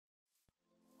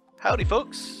Howdy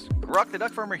folks, Grok the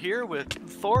Duck Farmer here with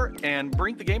Thor and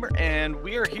Brink the Gamer, and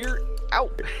we are here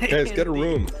out. Guys, get a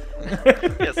room.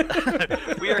 Yes,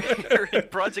 we are here in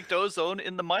Project Ozone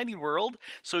in the mining world,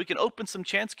 so we can open some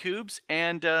chance cubes,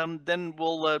 and then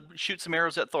we'll shoot some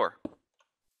arrows at Thor.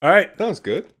 Alright, Sounds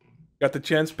good. got the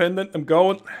chance pendant, I'm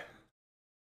going. See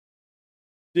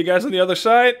you guys on the other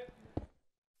side.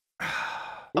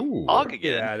 Ooh. Og Get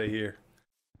again. out of here.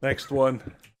 Next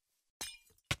one.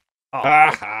 Oh,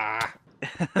 Ah.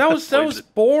 that was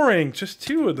boring. Just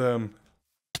two of them.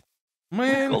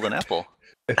 Man. Golden apple.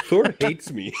 Thor hates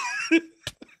me.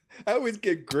 I always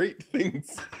get great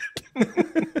things.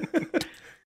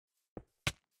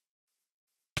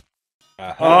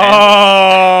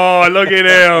 Oh, look at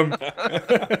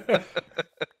him.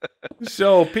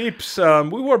 So, peeps,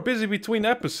 we were busy between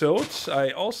episodes.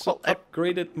 I also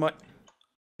upgraded my...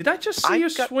 Did I just see you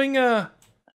swing a...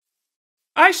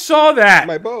 I saw that!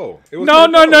 My bow. It was No.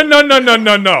 my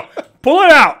bow. Pull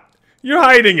it out! You're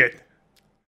hiding it.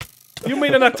 You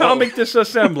made an atomic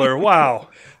disassembler. Wow.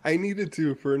 I needed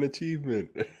to for an achievement.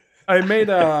 I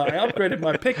upgraded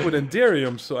my pick with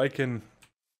Enderium so I can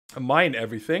mine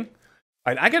everything.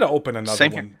 I gotta open another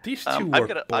Same one. here. These two I've were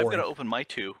got boring. to open my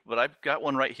two, but I've got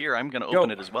one right here. I'm gonna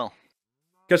open it as well.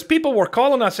 Because people were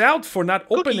calling us out for not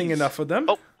opening Cookies. enough of them.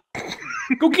 Oh.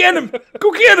 Go get him!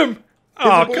 Go get him!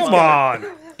 Oh, Invisible come guy.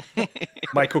 on!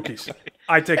 My cookies.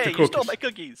 I take Hey, the you stole cookies. my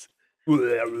cookies.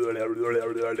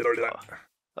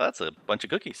 That's a bunch of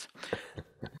cookies.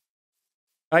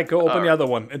 Alright, go open the other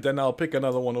one, and then I'll pick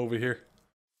another one over here.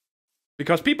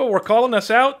 Because people were calling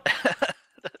us out.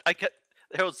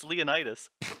 There was Leonidas.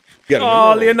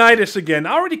 Oh, Leonidas again.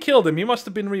 I already killed him. He must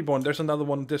have been reborn. There's another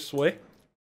one this way.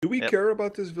 Do we care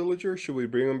about this villager? Should we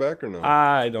bring him back or no?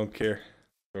 I don't care.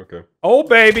 Okay. Oh,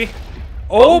 baby.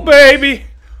 Oh, baby.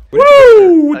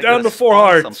 Woo! Down to 4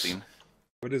 hearts. Something.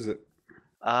 What is it?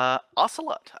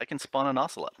 Ocelot. I can spawn an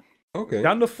ocelot. Okay.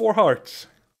 Down to 4 hearts.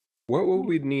 What would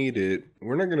we need it?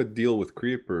 We're not going to deal with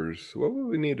creepers. What would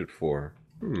we need it for?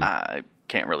 I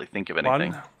can't really think of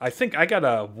anything. I think I got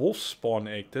a wolf spawn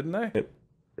egg, didn't I?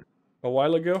 A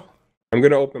while ago. I'm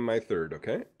going to open my third,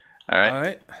 okay? All right.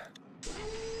 Alright.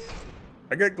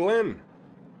 I got Glenn.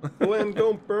 Glenn,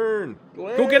 don't burn.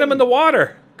 Glenn. Go get him in the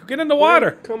water. Go get in the Glenn,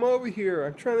 water. come over here.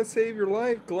 I'm trying to save your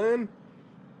life, Glenn.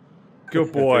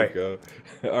 Good boy. There you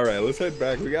go. All right, let's head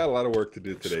back. We got a lot of work to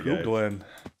do today, Screw guys. Glenn.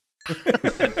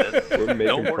 We're making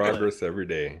more Glenn. progress every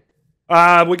day.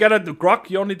 We got a Grok.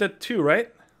 You only did 2, right?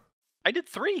 I did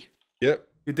 3. Yep.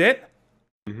 You did?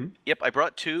 Yep, I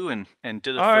brought 2 and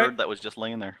did a All third right. that was just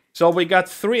laying there. So we got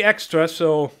 3 extra,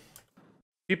 so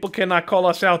people cannot call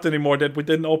us out anymore that we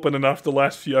didn't open enough the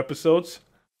last few episodes.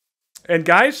 And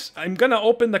guys, I'm gonna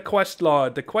open the quest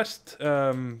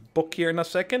book here in a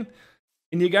second,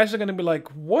 and you guys are gonna be like,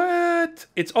 "What?"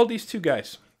 It's all these 2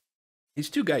 guys. These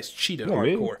 2 guys cheated Not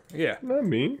me. hardcore. Yeah, Not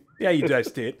me. yeah, you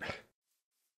guys did.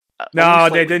 Only No, they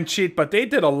slightly. didn't cheat, but they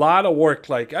did a lot of work.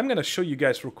 Like, I'm gonna show you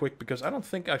guys real quick because I don't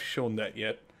think I've shown that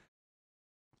yet.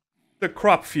 The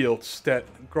crop fields that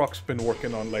Grok's been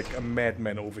working on like a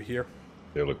madman over here.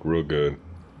 They look real good.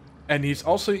 And he's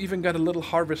also even got a little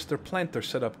harvester planter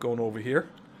set up going over here.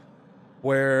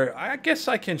 Where, I guess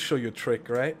I can show you a trick,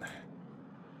 right?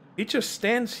 He just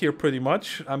stands here pretty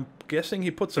much. I'm guessing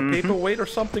he puts a paperweight or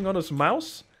something on his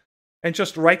mouse. And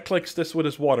just right-clicks this with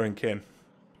his watering can.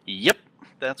 Yep,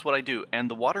 that's what I do. And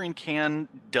the watering can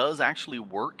does actually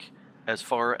work as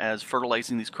far as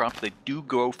fertilizing these crops. They do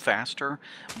grow faster.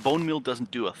 Bone meal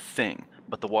doesn't do a thing,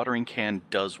 but the watering can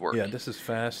does work. Yeah, this is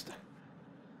fast.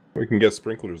 We can get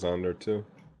sprinklers on there too.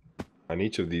 On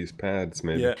each of these pads,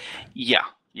 maybe. Yeah.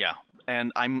 Yeah.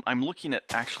 And I'm looking at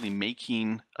actually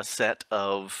making a set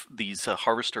of these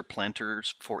harvester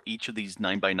planters for each of these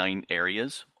 9x9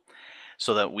 areas,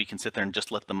 so that we can sit there and just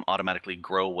let them automatically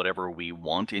grow whatever we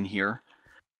want in here.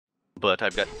 But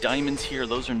I've got diamonds here;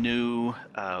 those are new.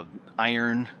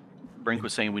 Iron. Brink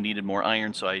was saying we needed more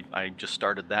iron, so I just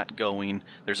started that going.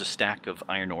 There's a stack of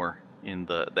iron ore in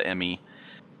the ME.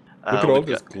 Look at all we've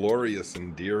this got glorious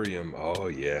Enderium. Oh,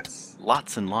 yes.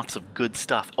 lots and lots of good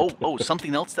stuff. Oh,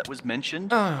 something else that was mentioned.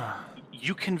 Ah.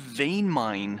 You can vein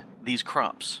mine these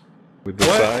crops. With this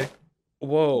eye?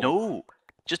 Whoa. No,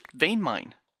 just vein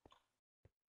mine.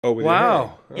 Oh, with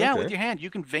Wow. your hand. Yeah, Okay. with your hand, you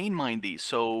can vein mine these.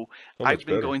 So So much I've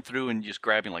been better. going through and just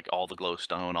grabbing like all the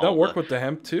glowstone. That work with the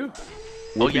hemp too?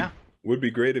 Would be- yeah. Would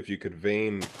be great if you could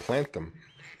vein plant them.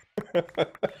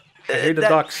 I hear the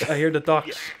ducks. I hear the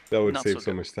ducks. That would Not save so so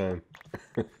good. much time.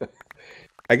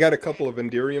 I got a couple of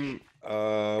Enderium,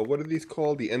 what are these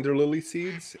called? The Ender Lily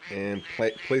seeds, and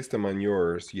placed them on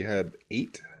yours. You had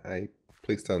 8. I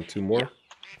placed on 2 more.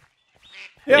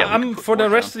 Yeah, Yeah, we can I'm put for the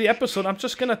more rest down. of the episode. I'm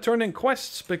just gonna turn in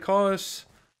quests because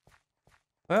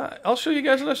I'll show you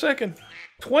guys in a second.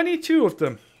 22 of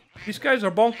them. These guys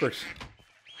are bonkers.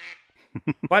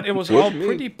 But it was all Wasn't me.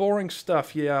 pretty boring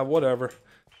stuff. Yeah, whatever.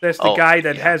 There's the Oh, guy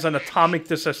that yeah. has an atomic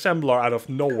disassembler out of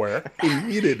nowhere. I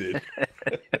needed it.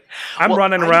 I'm Well,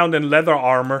 running around in leather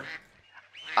armor.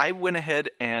 I went ahead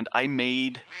and I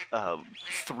made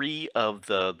 3 of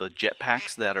the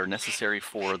jetpacks that are necessary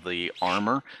for the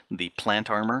armor, the plant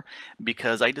armor,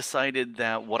 because I decided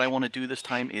that what I want to do this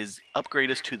time is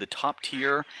upgrade us to the top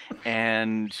tier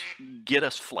and get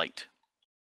us flight.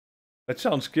 That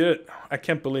sounds good. I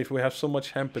can't believe we have so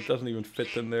much hemp it doesn't even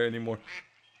fit in there anymore.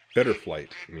 Better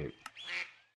flight. I mean,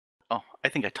 Oh, I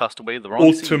think I tossed away the wrong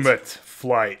seeds. Ultimate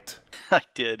flight. I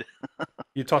did.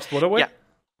 You tossed what away? Yeah,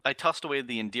 I tossed away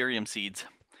the Enderium seeds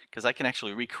because I can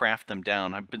actually recraft them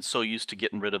down. I've been so used to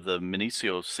getting rid of the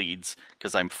Minicio seeds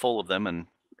because I'm full of them and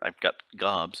I've got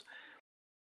gobs.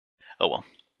 Oh well.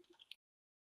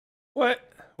 What?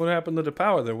 What happened to the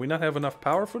power there? We not have enough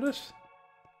power for this?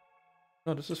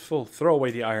 No, this is full. Throw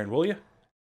away the iron, will you?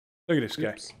 Look at this guy.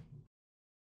 oops.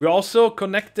 We also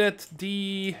connected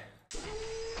the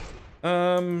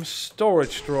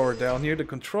storage drawer down here, the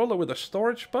controller with a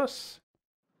storage bus.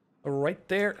 Right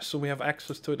there, so we have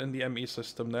access to it in the ME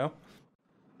system now.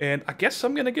 And I guess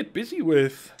I'm gonna get busy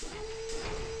with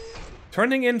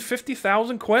turning in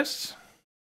 50,000 quests.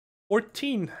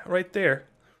 14 right there.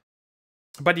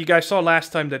 But you guys saw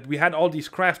last time that we had all these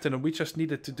crafted and we just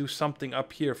needed to do something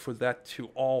up here for that to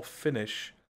all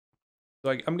finish.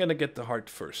 So I'm gonna get the heart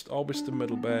first. Always the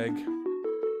middle bag.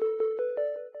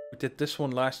 We did this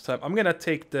one last time. I'm gonna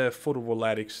take the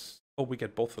photovoltaics. Oh, we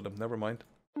get both of them. Never mind.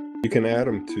 You can add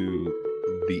them to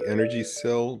the energy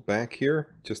cell back here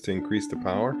just to increase the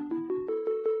power.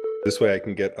 This way I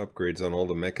can get upgrades on all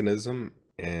the mechanism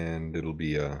and it'll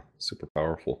be super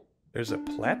powerful. There's a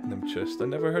platinum chest. I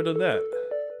never heard of that.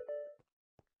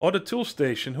 Oh, the tool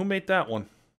station. Who made that one?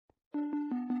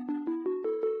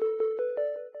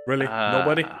 Really?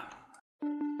 Nobody?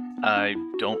 I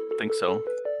don't think so.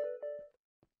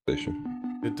 Station.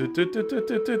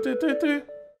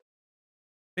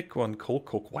 Pick one, coal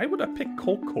coke. Why would I pick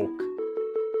coal coke?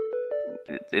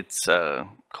 It's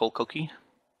coal cookie.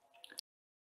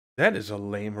 That is a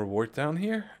lame reward down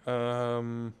here.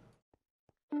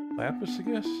 Lapis, I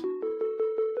guess.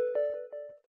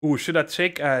 Ooh, should I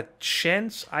take a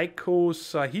chance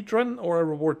icosahedron or a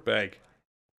reward bag?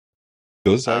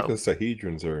 Those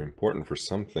icosahedrons are important for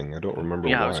something. I don't remember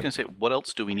Yeah, why. I was gonna say, what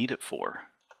else do we need it for?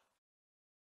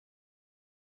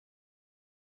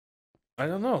 I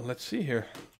don't know. Let's see here.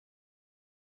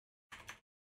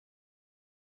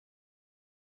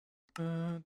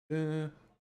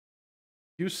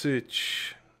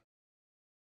 Usage.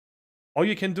 All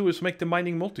you can do is make the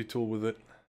mining multi-tool with it.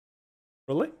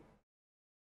 Really?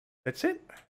 That's it?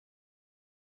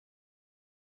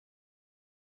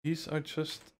 These are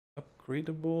just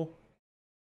upgradable.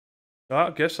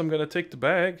 I guess I'm gonna take the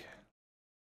bag.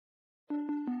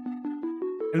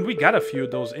 And we got a few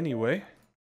of those anyway.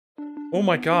 Oh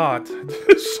my god.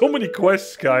 There's so many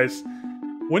quests, guys.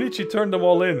 When did you turn them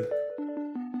all in?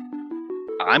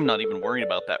 I'm not even worried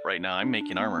about that right now. I'm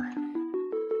making armor.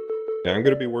 Yeah, I'm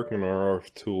going to be working on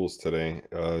RF tools today.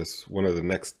 It's one of the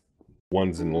next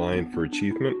ones in line for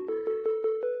achievement.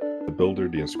 The builder,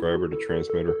 the inscriber, the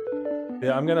transmitter.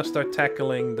 Yeah, I'm gonna start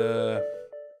tackling the...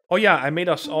 Oh yeah, I made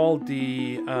us all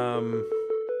the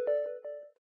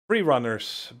free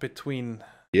runners between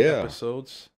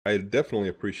episodes. I definitely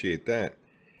appreciate that.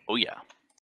 Oh yeah.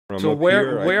 From So up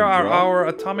here, I where can are drop our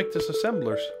atomic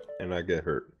disassemblers? and I get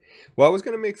hurt. Well, I was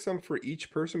going to make some for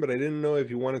each person, but I didn't know if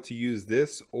you wanted to use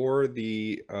this or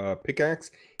the pickaxe.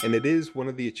 And it is one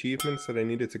of the achievements that I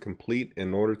needed to complete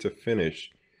in order to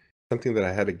finish. Something that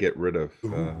I had to get rid of.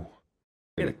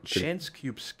 Get a chance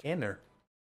cube scanner.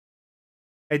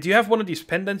 Hey, do you have one of these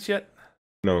pendants yet?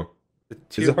 No. The Is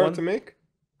tier it hard one? to make?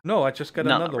 No, I just got No,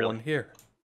 not another really. one here.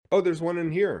 Oh, there's one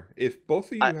in here. If both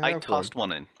of you have I tossed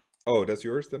one in. Oh, that's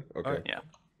yours then? Okay. Alright. Yeah.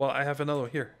 Well, I have another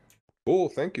here. Cool,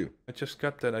 thank you. I just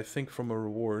got that, I think, from a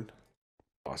reward.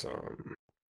 Awesome.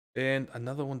 And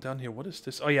another one down here. What is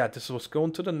this? Oh yeah, this was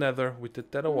going to the nether. We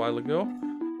did that a while ago.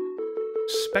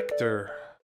 Spectre.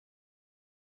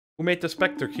 Who made the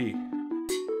Spectre key?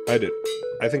 I did.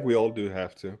 I think we all do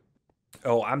have to.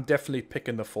 Oh, I'm definitely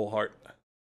picking the full heart.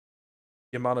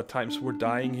 The amount of times we're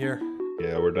dying here.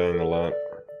 Yeah, we're dying a lot.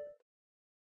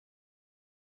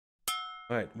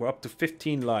 Alright, we're up to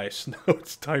 15 lives. Now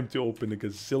it's time to open a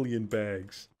gazillion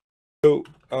bags. So,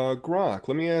 Grok,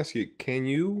 let me ask you, can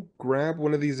you grab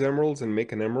one of these emeralds and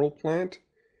make an emerald plant?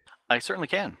 I certainly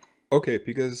can. Okay,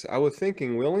 because I was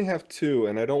thinking we only have 2,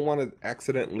 and I don't want to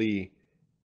accidentally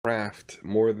craft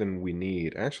more than we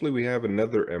need. Actually, we have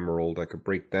another emerald I could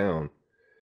break down.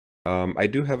 I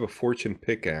do have a fortune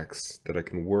pickaxe that I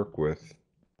can work with.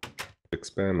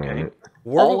 Expand on Okay. it.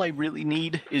 All I really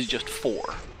need is just 4.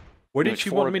 Where Like did you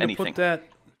 4 want of me to anything. put that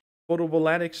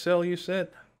photovoltaic cell you said?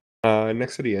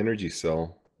 Next to the energy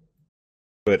cell.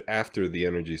 But after the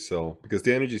energy cell, because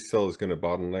the energy cell is going to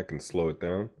bottleneck and slow it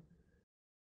down.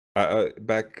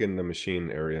 Back in the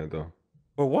machine area, though.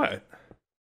 For what?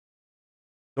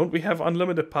 Don't we have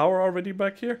unlimited power already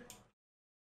back here?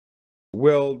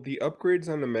 Well, the upgrades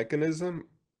on the mechanism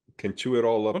can chew it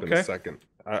all up in a Okay. second.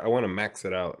 I want to max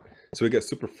it out. So we get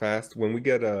super fast. When we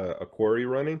get a quarry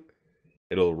running,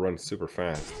 it'll run super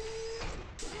fast.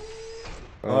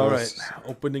 Alright,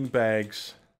 opening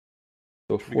bags.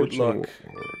 So Good fortune. luck.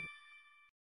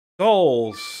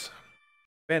 Goals.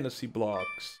 Fantasy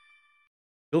blocks.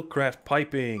 Buildcraft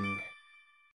piping.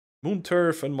 Moon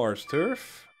turf and Mars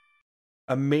turf.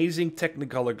 Amazing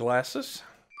Technicolor glasses.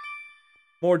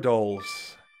 More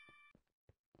dolls.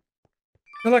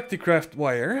 Galacticraft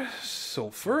wire.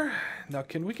 Sulfur. Now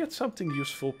can we get something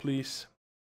useful please?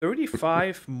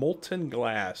 35 molten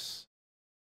glass.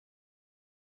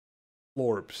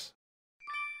 Orbs.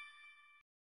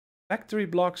 Factory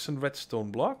blocks and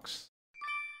redstone blocks.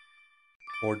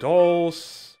 More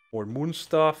dolls. More moon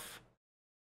stuff.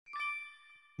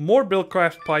 More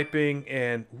Buildcraft piping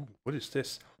and... Ooh, what is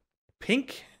this?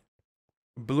 Pink,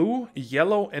 blue,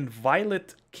 yellow, and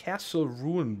violet castle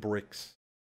ruin bricks.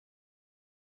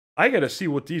 I gotta see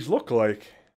what these look like.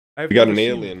 We got an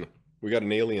alien. We got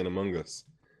an alien among us.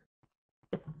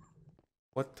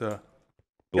 What the...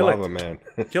 The lava man.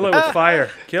 Kill it with fire.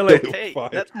 Kill it. Hey, Fire.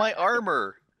 that's my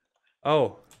armor.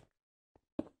 Oh.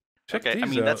 Check Okay, these I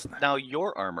mean, out. that's now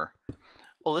your armor.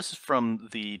 Oh, this is from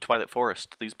the Twilight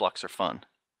Forest. These blocks are fun.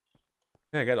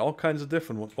 Yeah, I got all kinds of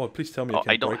different ones. Oh, please tell me I Oh,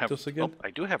 can I don't break have. this again. Oh,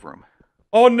 I do have room.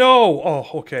 Oh no! Oh,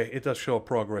 okay. It does show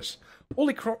progress.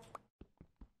 Holy crap.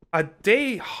 A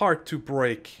day hard to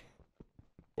break.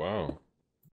 Wow.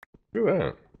 Look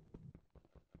at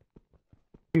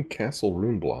that. Castle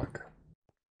rune block.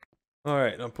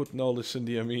 Alright, I'm putting all this in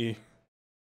the ME.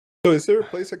 So is there a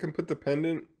place I can put the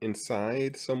pendant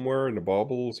inside somewhere in the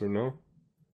baubles or no?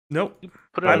 Nope.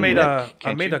 Put it I on made the a neck,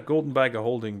 can't you? golden bag of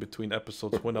holding between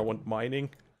episodes when I went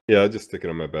mining Yeah, I'll just stick it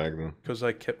in my bag then. because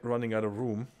I kept running out of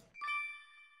room.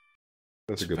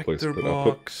 That's a good place to Spectre put.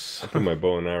 box. I'll put my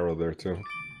bow and arrow there too.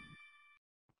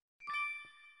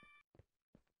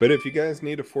 But if you guys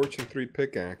need a Fortune 3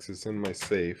 pickaxe, it's in my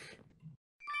safe.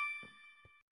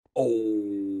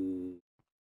 Oh.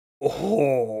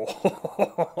 Oh.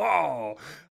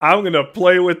 I'm gonna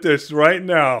play with this right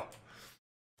now.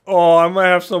 Oh, I'm gonna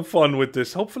have some fun with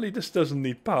this. Hopefully this doesn't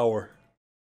need power.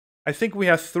 I think we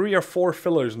have 3 or 4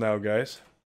 fillers now, guys.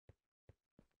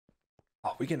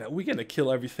 Oh, we're gonna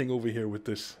kill everything over here with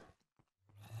this.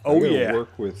 I'm Oh gonna yeah.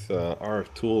 work with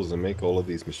RF tools and make all of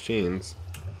these machines.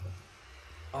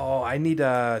 Oh, I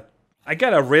got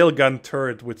a railgun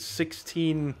turret with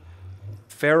 16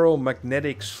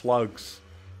 ferromagnetic slugs.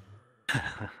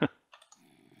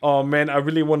 Oh man, I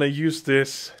really want to use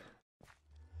this.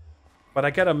 But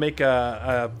I gotta make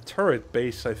a turret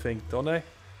base, I think, don't I?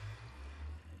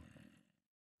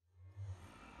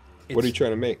 What are you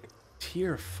trying to make?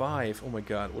 Tier 5. Oh my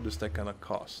god, what is that gonna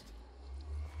cost?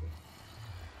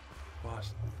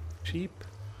 Cost cheap?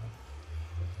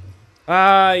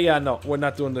 Yeah, no, we're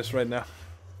not doing this right now.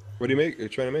 What do you make? You're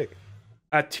trying to make?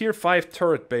 A tier 5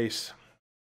 turret base.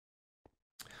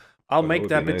 I'll Oh, that make would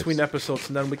that be between nice. episodes,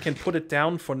 and then we can put it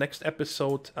down for next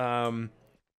episode, or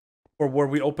where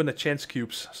we open the chance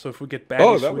cubes. So if we get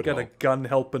baddies, that we would got a help. gun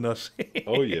helping us.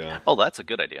 Oh yeah. Oh, that's a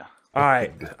good idea.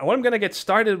 Alright, what I'm gonna get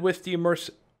started with the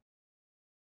immersive...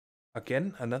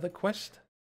 Again, another quest?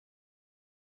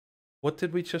 What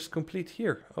did we just complete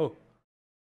here? Oh.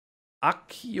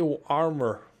 Accio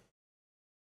armor.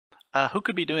 Who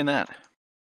could be doing that?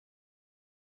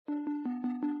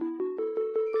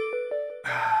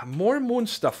 More moon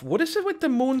stuff. What is it with the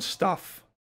moon stuff?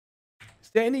 Is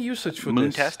there any usage for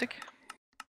this? Moontastic?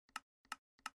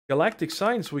 Galactic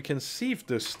science, we can sieve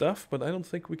this stuff, but I don't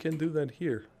think we can do that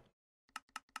here.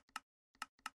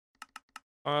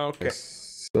 Okay.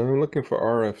 So I'm looking for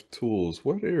RF tools.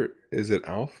 Is it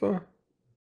alpha?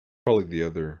 Probably the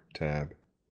other tab.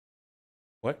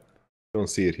 What? Don't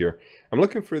see it here. I'm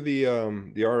looking for the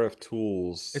RF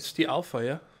tools. It's the alpha,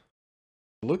 yeah?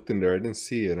 I looked in there, I didn't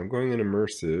see it. I'm going in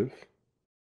immersive.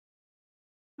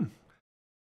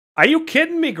 Are you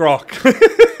kidding me, Grok?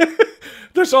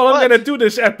 That's all I'm What? gonna do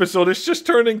this episode, is just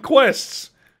turn in quests.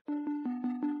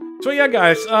 So yeah,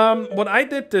 guys, what I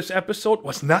did this episode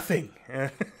was nothing.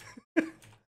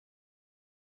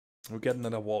 We'll get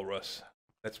another walrus.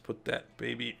 Let's put that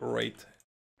baby right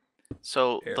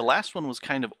So there. the last one was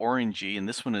kind of orangey, and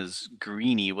this one is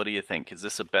greeny. What do you think? Is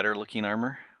this a better looking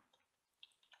armor?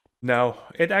 No,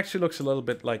 it actually looks a little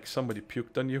bit like somebody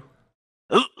puked on you.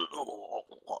 Do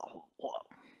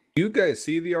you guys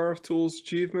see the RF Tools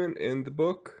achievement in the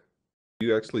book? Do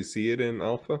you actually see it in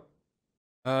Alpha?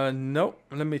 No.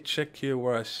 Let me check here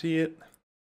where I see it.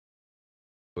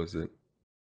 Was it?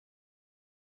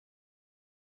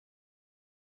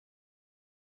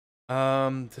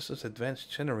 This is advanced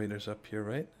generators up here,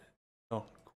 right? Oh,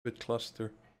 good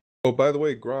cluster. Oh, by the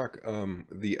way, Grok,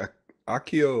 the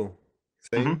Akio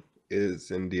thing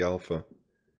is in the Alpha.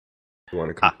 You want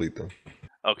to complete them?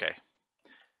 Okay.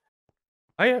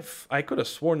 I could have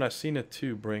sworn I've seen it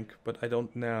too, Brink, but I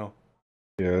don't now.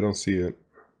 Yeah, I don't see it.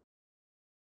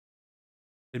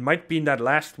 It might be in that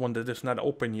last one that is not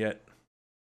open yet.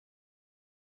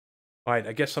 Alright,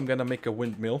 I guess I'm gonna make a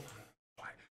windmill.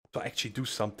 To actually do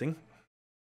something.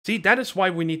 See, that is why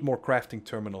we need more crafting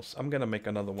terminals. I'm gonna make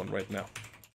another one right now.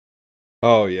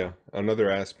 Oh, yeah.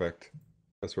 Another aspect.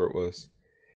 That's where it was.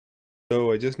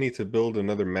 So I just need to build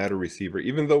another matter receiver,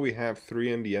 even though we have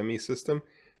 3 in the ME system.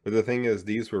 But the thing is,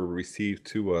 these were received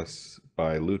to us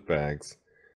by loot bags.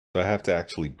 So I have to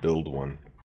actually build one.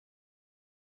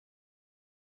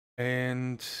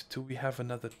 And do we have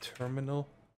another terminal?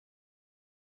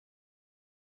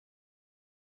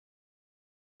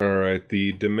 Alright,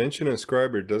 the dimension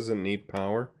inscriber doesn't need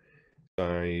power.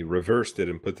 I reversed it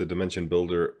and put the dimension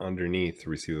builder underneath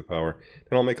to receive the power.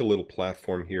 Then I'll make a little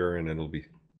platform here and it'll be...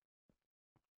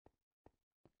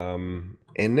 and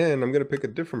then I'm going to pick a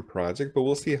different project, but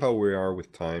we'll see how we are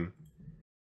with time.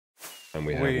 And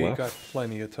we got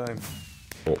plenty of time.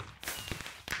 Oh.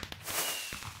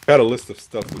 Got a list of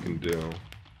stuff we can do.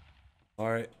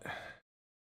 Alright.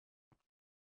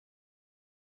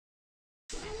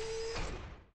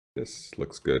 This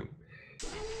looks good.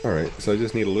 Alright, so I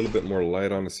just need a little bit more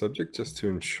light on the subject just to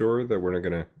ensure that we're not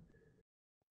going to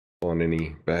spawn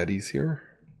any baddies here.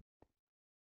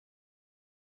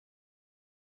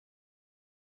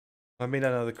 I made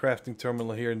another crafting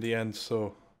terminal here in the end,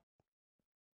 so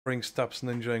Brink stops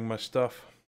ninjaing my stuff.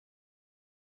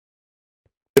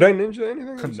 Did I ninja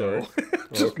anything? I'm sorry. No,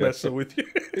 just messing with you.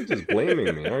 You're just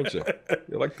blaming me, aren't you?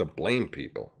 You like to blame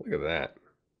people. Look at that.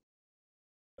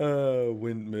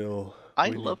 Windmill. I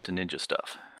love to ninja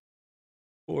stuff.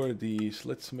 4 of these.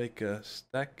 Let's make a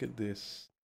stack of this.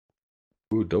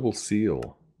 Ooh, double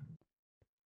seal.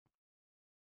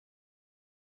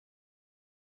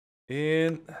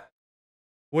 And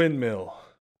windmill.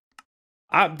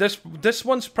 This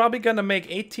one's probably gonna make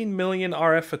 18 million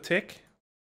RF a tick.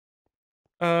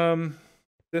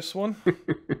 This one.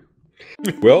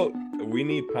 Well, we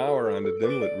need power on the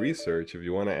Dimlet research if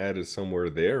you want to add it somewhere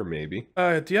there, maybe.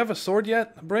 Do you have a sword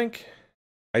yet, Brink?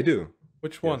 I do.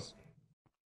 Which one? Yes.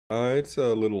 It's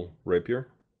a little rapier.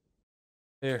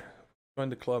 Here, join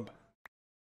the club.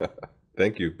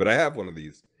 Thank you, but I have one of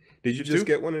these. Did you just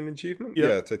get one in achievement?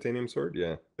 Yeah, titanium sword.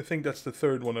 Yeah. I think that's the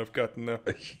third one I've gotten now.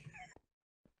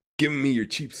 Give me your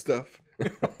cheap stuff.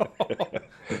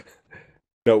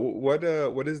 No, what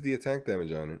is the attack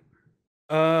damage on it?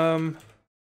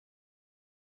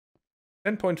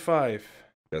 10.5.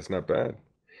 That's not bad.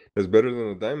 That's better than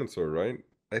a diamond sword, right?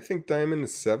 I think diamond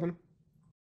is 7.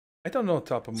 I don't know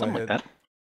top of my Something head. like that.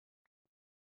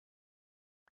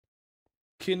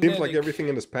 Seems like everything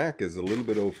in this pack is a little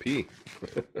bit OP.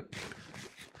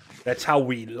 That's how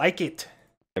we like it.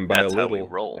 And by That's a how we little,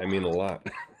 roll. I mean a lot.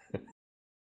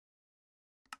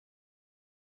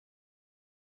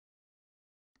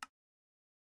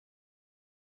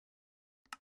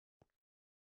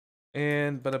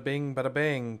 And bada bing, bada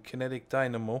bang, kinetic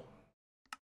dynamo.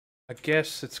 I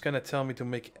guess it's gonna tell me to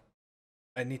make...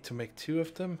 I need to make 2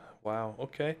 of them? Wow,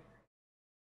 okay.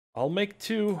 I'll make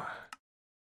 2.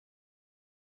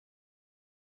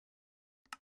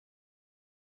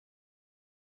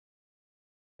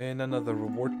 And another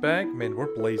reward bag. Man,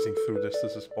 we're blazing through this.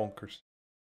 This is bonkers.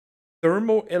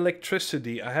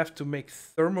 Thermoelectricity. I have to make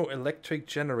thermoelectric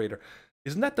generator.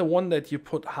 Isn't that the one that you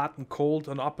put hot and cold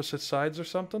on opposite sides or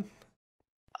something?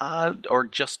 Or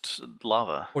just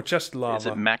lava. Or just lava? Is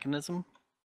it mechanism?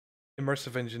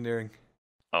 Immersive engineering.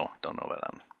 Oh, don't know about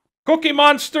that. Cookie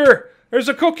monster! There's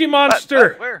a cookie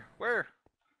monster! Where?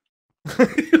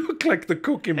 You look like the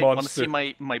cookie Hey, monster. want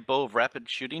to see my bow of rapid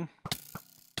shooting?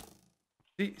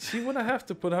 See what I have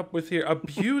to put up with here?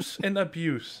 Abuse and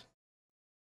abuse.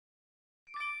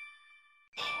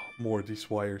 More of these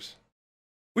wires.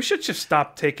 We should just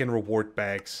stop taking reward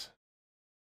bags.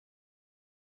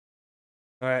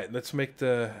 Alright, let's make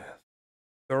the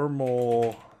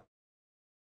thermal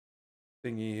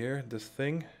thingy here. This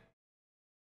thing.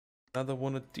 Another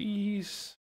one of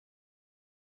these.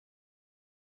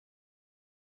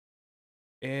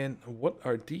 And what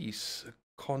are these?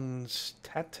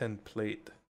 Constatant plate.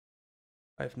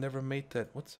 I've never made that.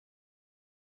 What's...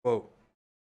 Whoa.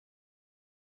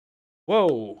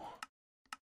 Whoa!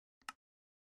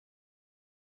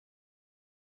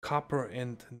 Copper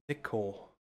and nickel.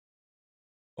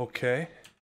 Okay.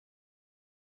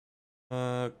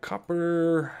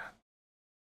 Copper...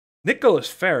 Nickel is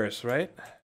ferrous, right?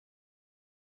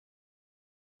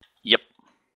 Yep.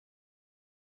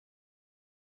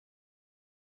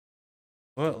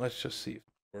 Well, let's just see if it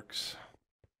works.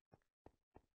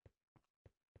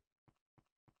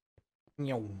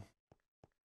 I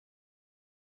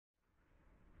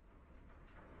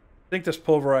think this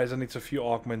pulverizer needs a few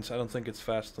augments. I don't think it's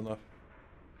fast enough.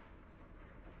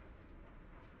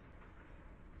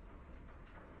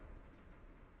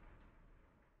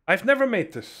 I've never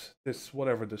made this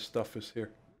whatever this stuff is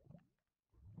here.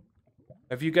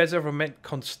 Have you guys ever made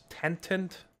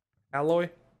constantant alloy?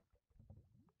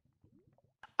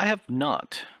 I have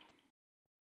not.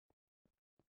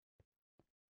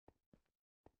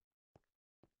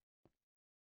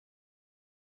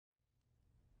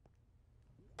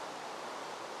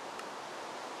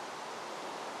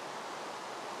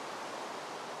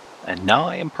 And now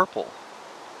I am purple.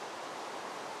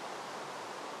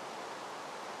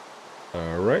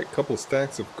 Alright, couple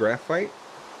stacks of graphite.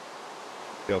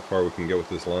 See how far we can get with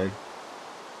this line.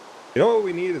 You know what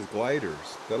we need is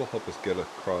gliders. That'll help us get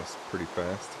across pretty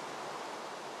fast.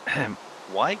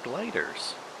 Why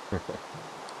gliders?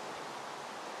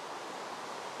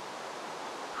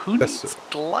 Who That's needs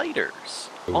gliders?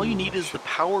 Ooh, All you need is shit. the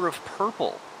power of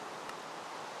purple.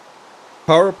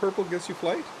 Power of purple gets you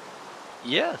flight?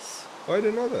 Yes. Oh, I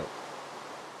didn't know that.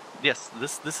 Yes,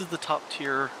 this is the top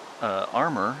tier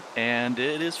armor, and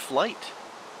it is flight.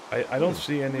 I don't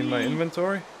see any in my Whee!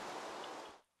 inventory.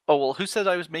 Oh, well, who said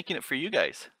I was making it for you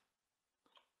guys?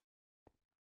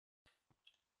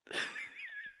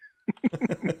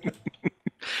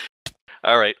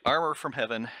 All right, armor from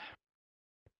heaven.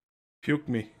 Puke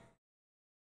me.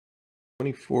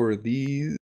 24 of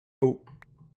these. Oh,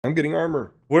 I'm getting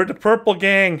armor. We're the purple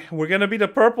gang. We're gonna be the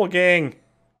purple gang.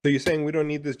 So you're saying we don't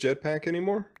need this jetpack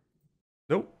anymore?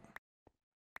 Nope.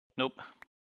 Nope.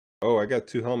 Oh, I got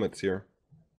 2 helmets here.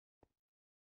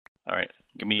 All right,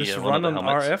 give me Just one of run the on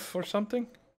helmets. RF or something?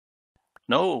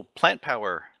 No, plant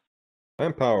power.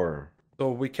 Manpower. So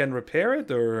we can repair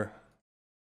it, or...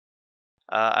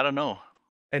 I don't know.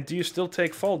 And do you still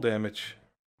take fall damage?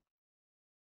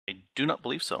 I do not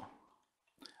believe so.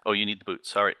 Oh, you need the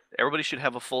boots. All right, everybody should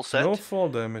have a full set. No fall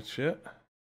damage yet.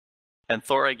 And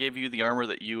Thor, I gave you the armor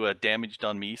that you damaged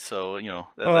on me, so you know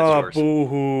that's Oh, yours.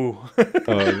 boo-hoo.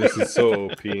 Oh, this is so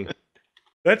OP.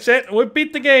 That's it. We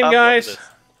beat the game, I'm guys. loving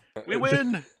this. We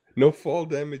win. No fall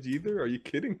damage either? Are you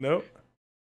kidding? No.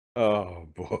 Oh,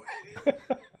 boy.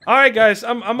 All right, guys.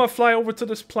 I'm gonna fly over to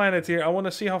this planet here. I want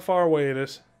to see how far away it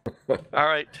is. All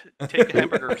right, take a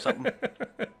hamburger or something.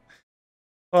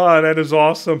 Oh, that is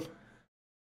awesome.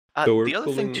 So we're The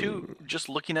other thing too, pulling- just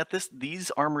looking at this, these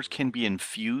armors can be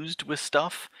infused with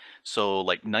stuff. So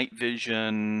like night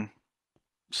vision,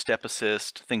 step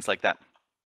assist, things like that.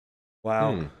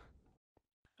 Wow. Hmm.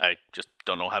 I just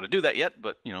don't know how to do that yet,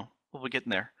 but you know, we'll be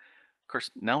getting there. Of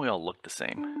course, now we all look the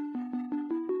same.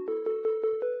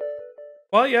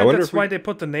 Well, yeah, I wonder that's if we- why they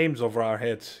put the names over our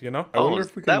heads, you know? I wonder is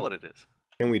if we that can- what it is?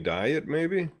 Can we dye it,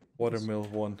 maybe? Watermill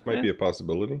 1. Might Yeah. be a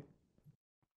possibility.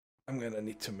 I'm gonna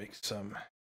need to make some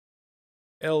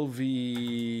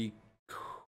LV...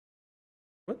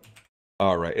 What?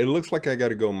 All right. It looks like I got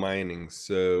to go mining,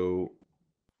 so...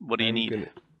 What do you I'm need?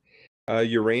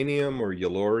 uranium or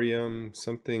yellorium,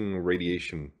 something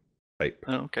radiation type.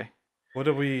 Oh, okay. What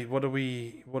are we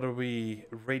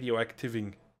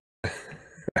radioactiving?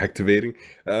 Activating.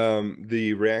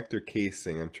 The reactor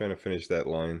casing. I'm trying to finish that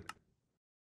line.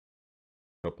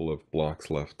 Couple of blocks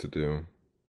left to do.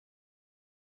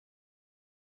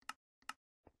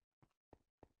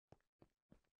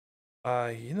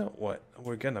 You know what?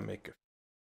 We're gonna make it.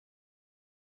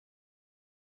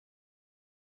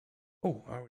 Oh,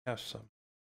 I already have some.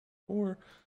 Or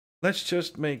let's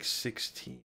just make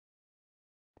 16.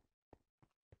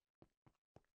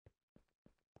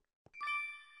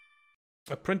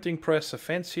 A printing press, a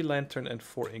fancy lantern, and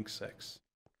 4 ink sacks.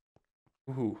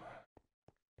 Ooh.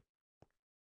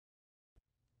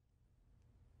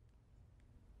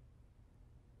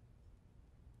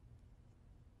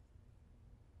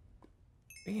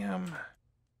 Damn.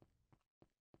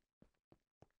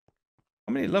 How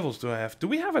How many levels do I have? Do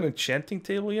we have an enchanting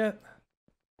table yet?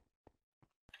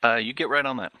 You get right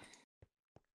on that.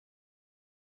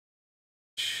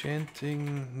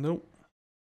 Enchanting, nope.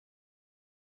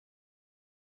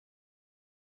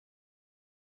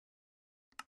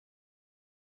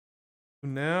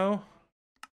 Now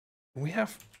we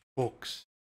have books.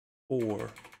 4.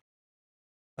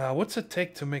 What's it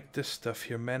take to make this stuff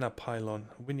here? Mana pylon.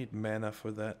 We need mana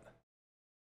for that.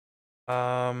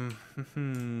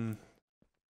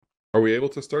 Are we able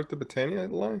to start the Britannia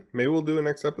line? Maybe we'll do it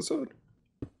next episode.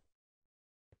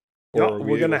 Yeah, Or are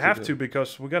we we're gonna able have do- to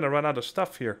because we're gonna run out of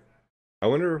stuff here. I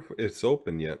wonder if it's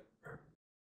open yet.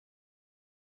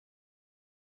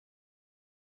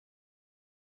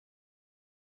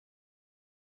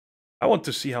 I want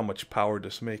to see how much power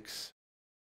this makes.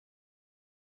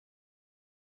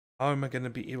 How am I gonna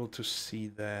be able to see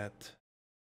that?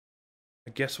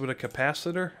 I guess with a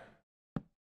capacitor?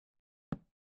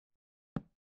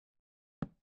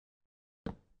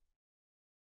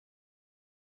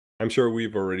 I'm sure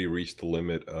we've already reached the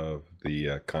limit of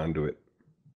the conduit.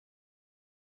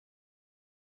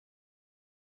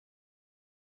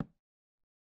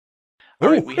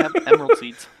 All right, we have emerald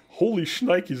seeds. Holy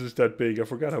shnikes, is that big? I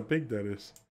forgot how big that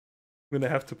is. I'm gonna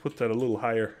have to put that a little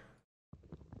higher.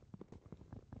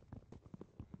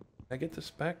 Can I get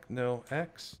this back? No,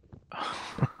 X.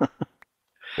 What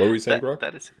were we saying, Grok?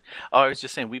 That is. Oh, I was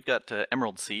just saying we've got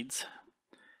emerald seeds,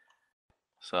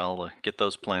 so I'll get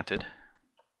those planted.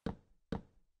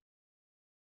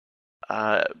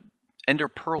 Ender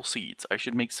pearl seeds. I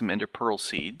should make some ender pearl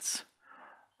seeds.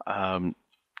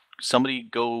 Somebody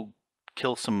go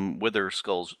kill some wither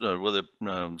skulls, wither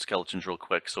skeletons real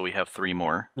quick, so we have 3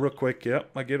 more. Real quick, yep,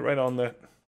 I get right on that.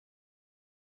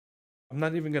 I'm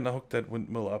not even gonna hook that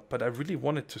windmill up, but I really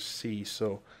wanted to see,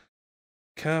 so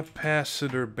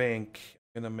capacitor bank.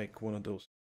 I'm gonna make one of those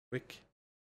quick.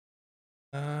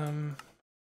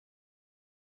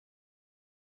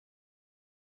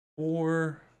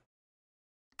 Four.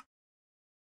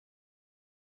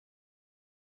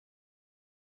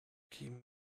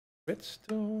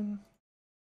 Redstone.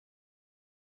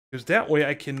 Because that way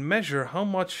I can measure how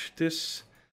much this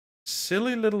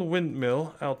silly little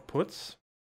windmill outputs.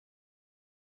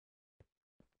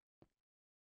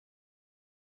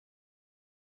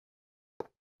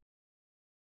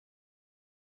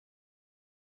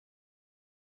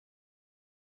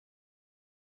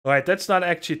 Alright, that's not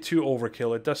actually too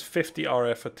overkill. It does 50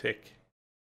 RF a tick.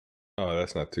 Oh,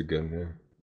 that's not too good, yeah.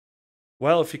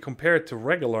 Well, if you compare it to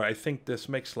regular, I think this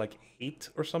makes like 8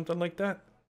 or something like that.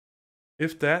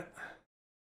 If that.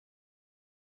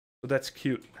 So that's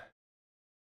cute.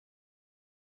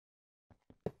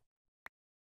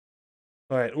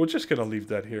 Alright, we're just gonna leave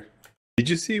that here. Did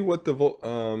you see what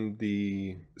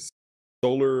the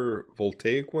solar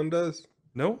voltaic one does?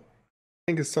 No? I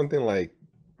think it's something like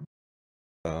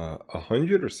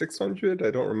 100 or 600.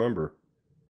 I don't remember.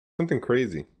 Something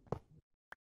crazy.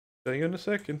 Tell you in a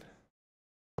second.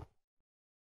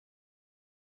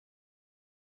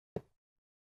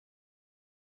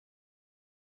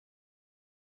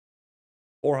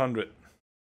 $400.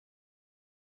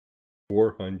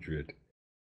 400.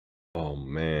 Oh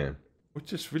man.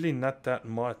 Which is really not that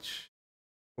much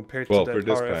compared Well, to for that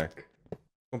this RF. pack.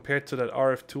 Compared to that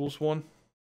RF Tools one.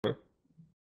 Huh?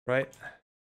 Right?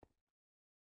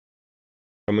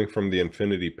 Coming from the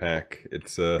Infinity pack,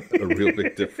 it's a real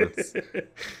big difference.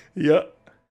 Yeah.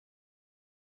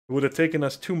 It would have taken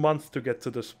us 2 months to get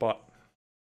to the spot.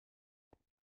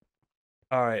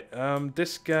 Alright,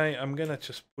 this guy I'm gonna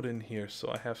just put in here so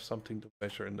I have something to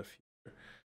measure in the future.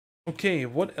 Okay,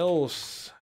 what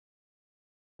else?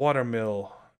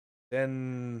 Watermill.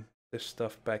 Then this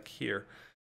stuff back here.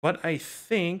 But I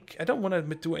think I don't want to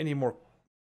do any more.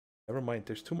 Never mind,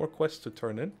 there's 2 more quests to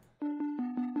turn in.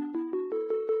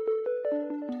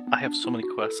 I have so many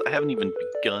quests. I haven't even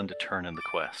begun to turn in the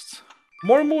quests.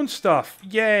 More moon stuff!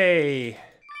 Yay!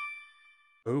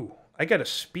 Ooh, I got a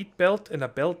speed belt and a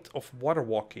belt of water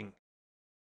walking.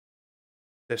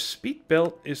 The speed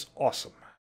belt is awesome.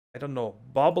 I don't know,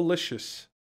 Bobalicious.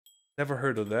 Never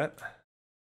heard of that.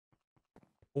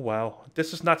 Oh wow,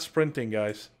 this is not sprinting,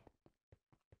 guys.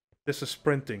 This is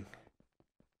sprinting.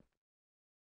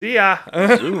 See ya!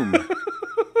 Zoom.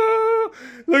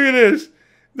 Look at this!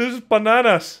 This is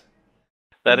bananas!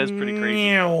 That is pretty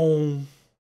crazy.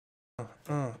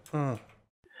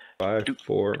 5,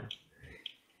 4.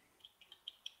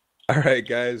 All right,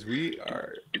 guys, we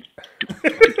are.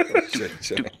 Oh,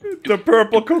 shit. The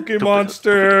purple cookie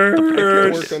monster! I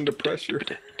can't work under pressure.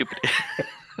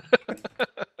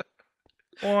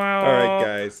 Wow. All right,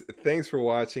 guys. Thanks for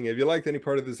watching. If you liked any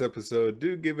part of this episode,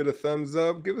 do give it a thumbs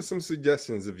up. Give us some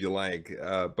suggestions if you like.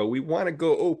 But we want to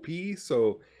go OP,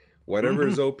 so whatever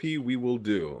is OP, we will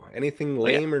do. Anything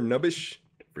lame or nubbish,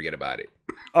 forget about it.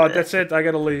 Oh, that's it. I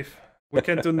gotta leave. We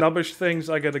can't do nubbish things.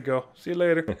 I gotta go. See you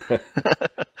later.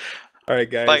 All right,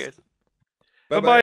 guys. Bye. Bye-bye. Bye-bye.